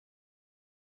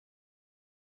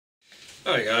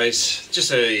Alright guys,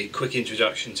 just a quick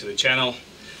introduction to the channel.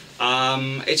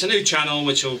 It's a new channel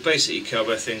which will basically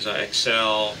cover things like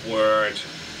Excel, Word,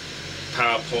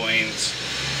 PowerPoint,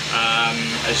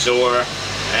 Azure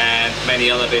and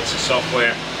many other bits of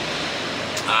software.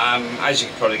 As you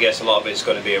can probably guess, a lot of it's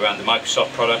going to be around the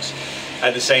Microsoft products.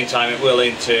 At the same time, it will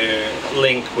link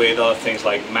with other things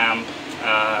like MAMP,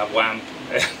 WAMP,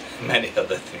 many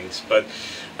other things. But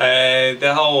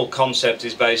the whole concept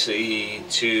is basically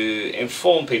to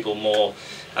inform people more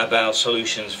about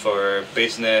solutions for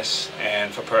business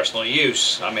and for personal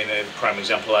use. I mean, a prime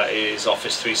example of that is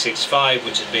Office 365,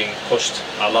 which is being pushed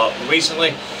a lot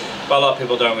recently. But a lot of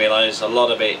people don't realise a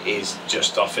lot of it is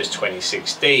just Office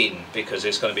 2016, because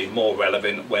it's going to be more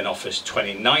relevant when Office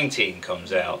 2019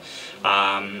 comes out.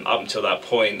 Up until that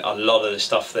point, a lot of the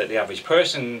stuff that the average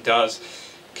person does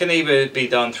can either be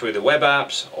done through the web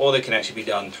apps, or they can actually be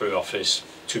done through Office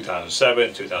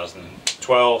 2007,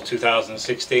 2012,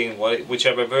 2016,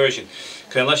 whichever version.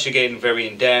 Because unless you're getting very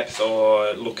in-depth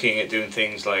or looking at doing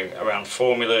things like around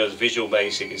formulas, Visual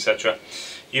Basic, etc.,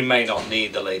 you may not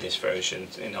need the latest version,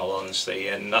 in all honesty.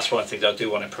 And that's one of the things I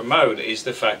do want to promote, is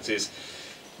the fact is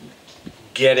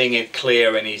getting it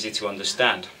clear and easy to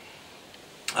understand.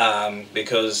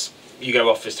 Because you go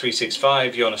Office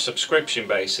 365, you're on a subscription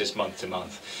basis month to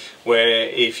month, where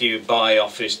if you buy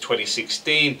Office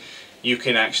 2016, you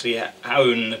can actually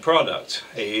own the product.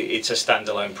 It's a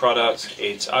standalone product,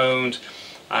 it's owned.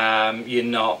 You're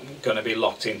not going to be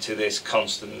locked into this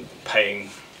constant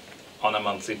paying on a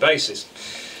monthly basis.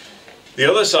 The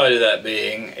other side of that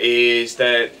being is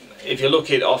that if you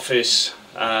look at Office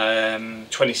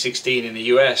 2016 in the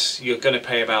US, you're going to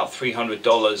pay about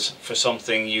 $300 for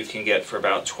something you can get for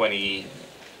about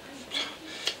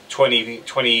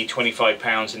 25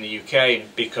 pounds in the UK,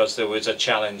 because there was a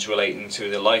challenge relating to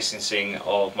the licensing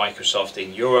of Microsoft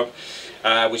in Europe,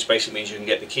 which basically means you can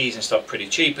get the keys and stuff pretty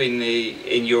cheap in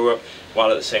Europe,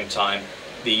 while at the same time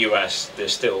the US, they're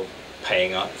still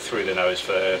paying up through the nose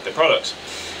for the products.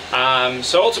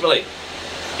 So ultimately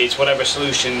it's whatever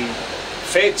solution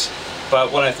fits,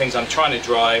 but one of the things I'm trying to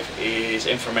drive is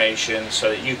information so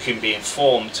that you can be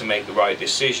informed to make the right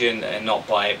decision and not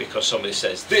buy it because somebody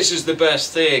says this is the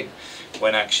best thing,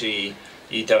 when actually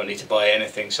you don't need to buy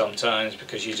anything sometimes,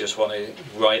 because you just want to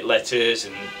write letters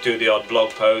and do the odd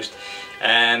blog post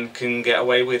and can get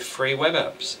away with free web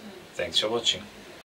apps. Thanks for watching.